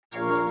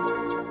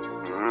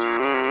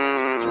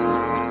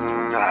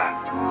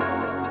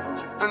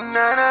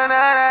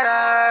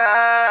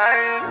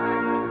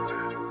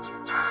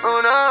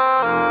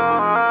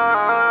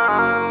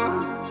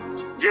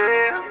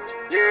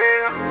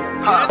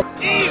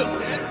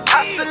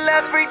Hustle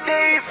every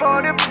day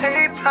for the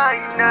paper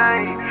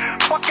night.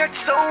 Pocket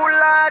so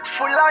large,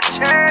 full of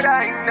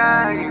cheddar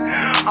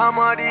night. I'm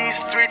on these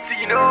streets,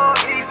 you know,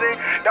 easy.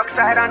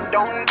 Docside and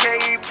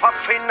donkey,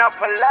 puffing up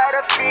a lot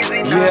of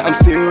easy. Yeah, I'm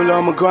still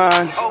on my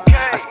grind.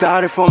 I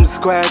started from the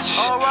scratch.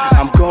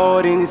 I'm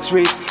God in the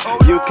streets.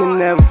 You can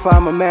never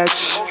find my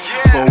match.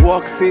 But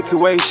walk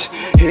situation,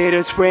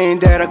 haters praying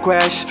that I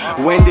crash.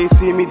 When they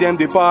see me, them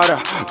they bother,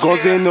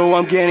 cause they know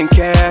I'm getting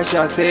cash.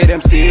 I said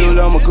I'm still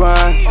on my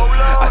grind.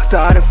 I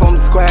started from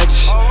the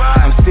scratch.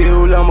 I'm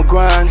still on my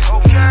grind.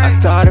 I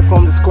started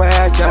from the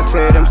scratch. I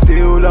said I'm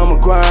still on my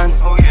grind.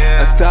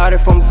 I started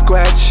from the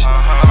scratch.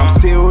 I'm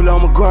still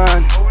on my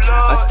grind.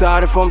 I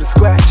started from the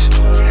scratch.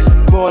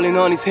 Balling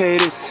on these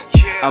haters.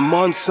 I'm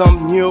on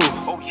something new.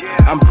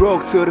 I'm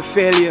broke to the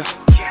failure.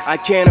 I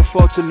can't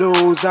afford to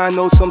lose. I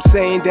know some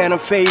saying that I'm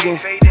fading,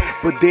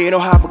 but they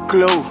don't have a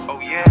clue.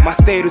 My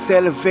status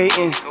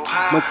elevating,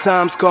 my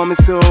time's coming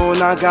soon.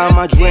 I got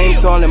my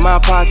dreams all in my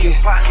pocket.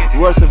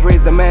 Words of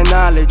wisdom and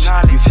knowledge.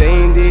 You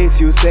saying this,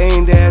 you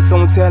saying that,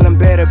 someone tell them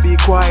better be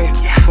quiet.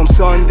 From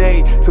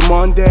Sunday to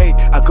Monday,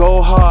 I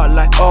go hard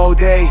like all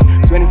day.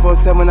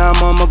 24/7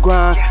 I'm on my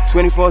grind,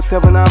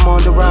 24/7 I'm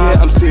on the ride.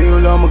 Yeah, I'm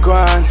still on my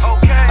grind.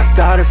 I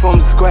started from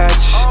the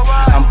scratch.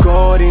 I'm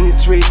God in the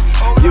streets.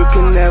 You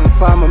can never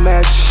find my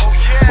match.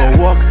 But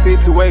walk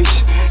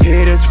situation,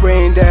 haters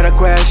praying that I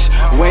crash.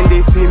 When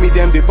they see me,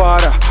 them they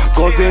bother,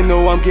 cause they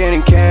know I'm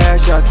getting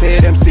cash. I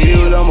said I'm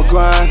still on my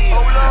grind.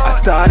 I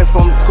started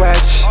from the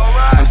scratch.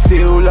 I'm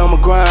still on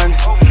my grind.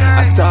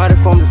 I started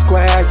from the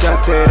scratch. I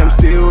said I'm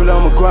still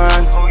on my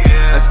grind.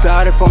 I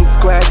started from the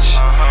scratch.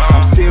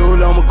 I'm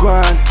still on my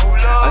grind.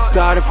 I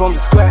started from the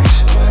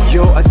scratch.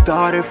 Yo, I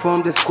started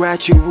from the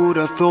scratch. You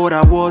would've thought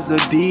I was a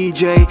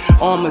DJ.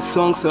 All my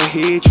songs are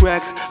hit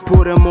tracks,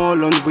 put them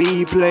all on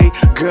replay.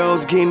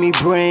 Girls give me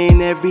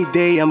brain every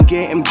day, I'm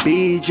getting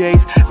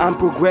BJs. I'm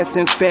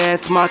progressing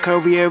fast, my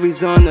career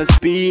is on a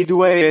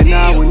speedway. And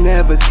I will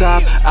never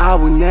stop, I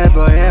will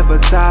never ever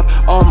stop.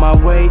 On my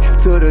way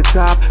to the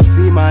top,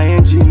 see my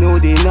engine, know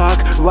they knock.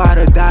 Ride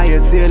or die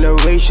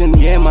acceleration,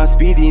 yeah, my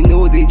speed, you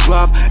know they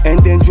drop.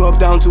 And then drop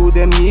down to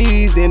them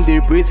knees, and they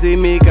breeze, they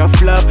make a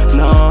flop.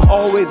 Nah,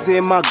 always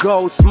in my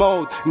ghost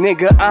mode,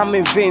 nigga, I'm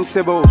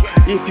invincible.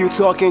 If you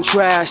talking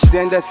trash,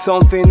 then that's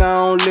something I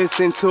don't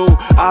listen to.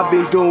 I've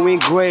been doing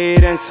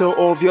great, and so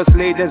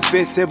obviously that's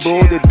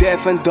visible. The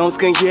deaf and dumb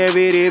can hear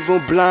it,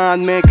 even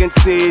blind men can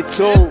see it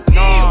too.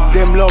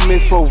 Them love me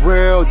for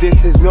real,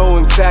 this is no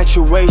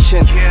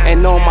infatuation.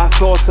 And all my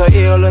thoughts are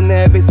ill on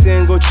every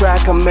single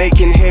track I'm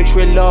making.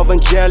 Hatred, love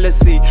and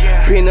jealousy,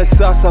 been a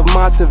source of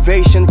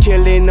motivation.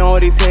 Killing all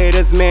these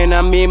haters, man,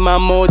 I'm in my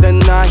mode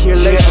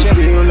annihilation. Yeah, I'm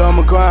still on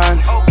my grind.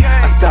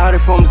 I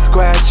started from the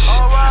scratch.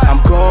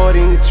 I'm God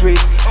in the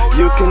streets.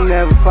 You can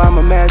never find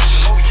my match.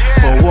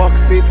 But walk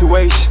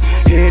situation,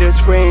 haters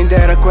praying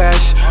that I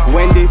crash.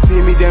 When they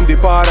see me, them they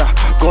bother,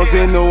 cause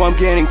they know I'm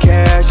getting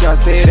cash. I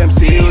said I'm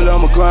still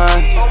on my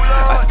grind.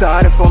 I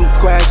started from the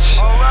scratch.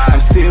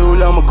 I'm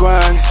still on my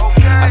grind.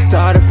 I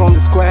started from the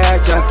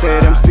scratch. I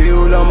said I'm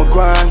still on my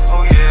grind.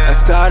 I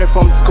started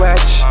from the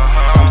scratch.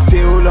 I'm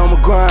still on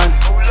my grind.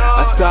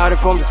 I started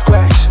from the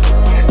scratch.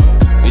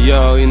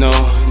 Yo, you know,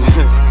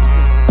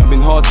 I've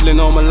been hustling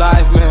all my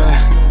life, man.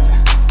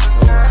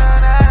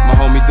 My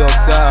homie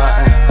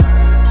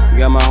Docside,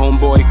 got my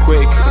homeboy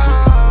Quick.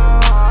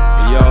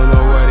 Y'all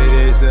know what it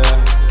is,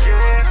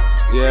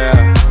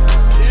 yeah.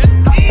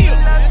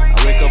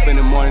 I wake up in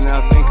the morning and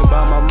I think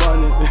about my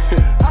money.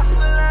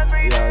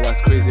 Yeah,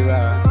 that's crazy,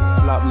 right?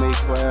 Flop mates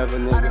forever,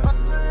 nigga.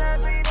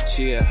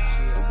 Cheer,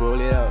 roll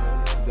it up,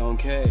 don't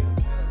care.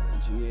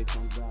 Engineer